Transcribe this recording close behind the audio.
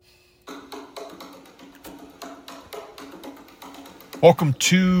Welcome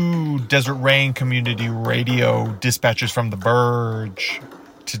to Desert Rain Community Radio, dispatches from the Burge.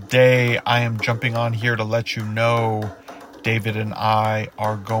 Today I am jumping on here to let you know David and I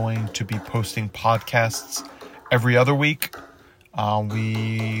are going to be posting podcasts every other week.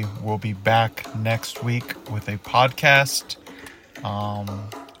 We will be back next week with a podcast,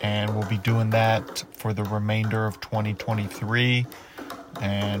 and we'll be doing that for the remainder of 2023,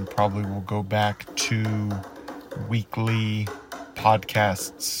 and probably we'll go back to weekly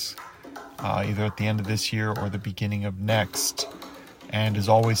podcasts either at the end of this year or the beginning of next. And as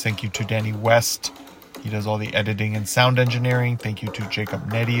always, thank you to Danny West. He does all the editing and sound engineering. Thank you to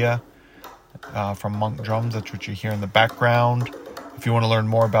Jacob Nedia from Monk Drums. That's what you hear in the background. If you want to learn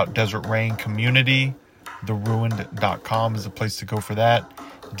more about Desert Rain Community, theruined.com is a place to go for that.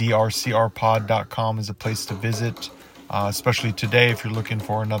 drcrpod.com is a place to visit, especially today if you're looking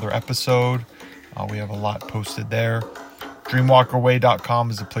for another episode. We have a lot posted there. Dreamwalkerway.com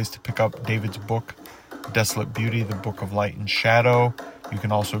is a place to pick up David's book, Desolate Beauty, the Book of Light and Shadow. You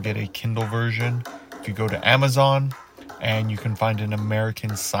can also get a Kindle version if you go to Amazon, and you can find an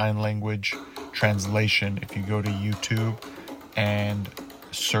American Sign Language translation if you go to YouTube and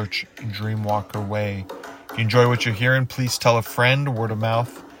search Dreamwalker Way. If you enjoy what you're hearing, please tell a friend. Word of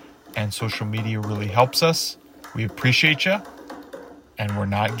mouth and social media really helps us. We appreciate you, and we're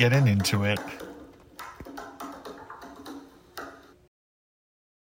not getting into it.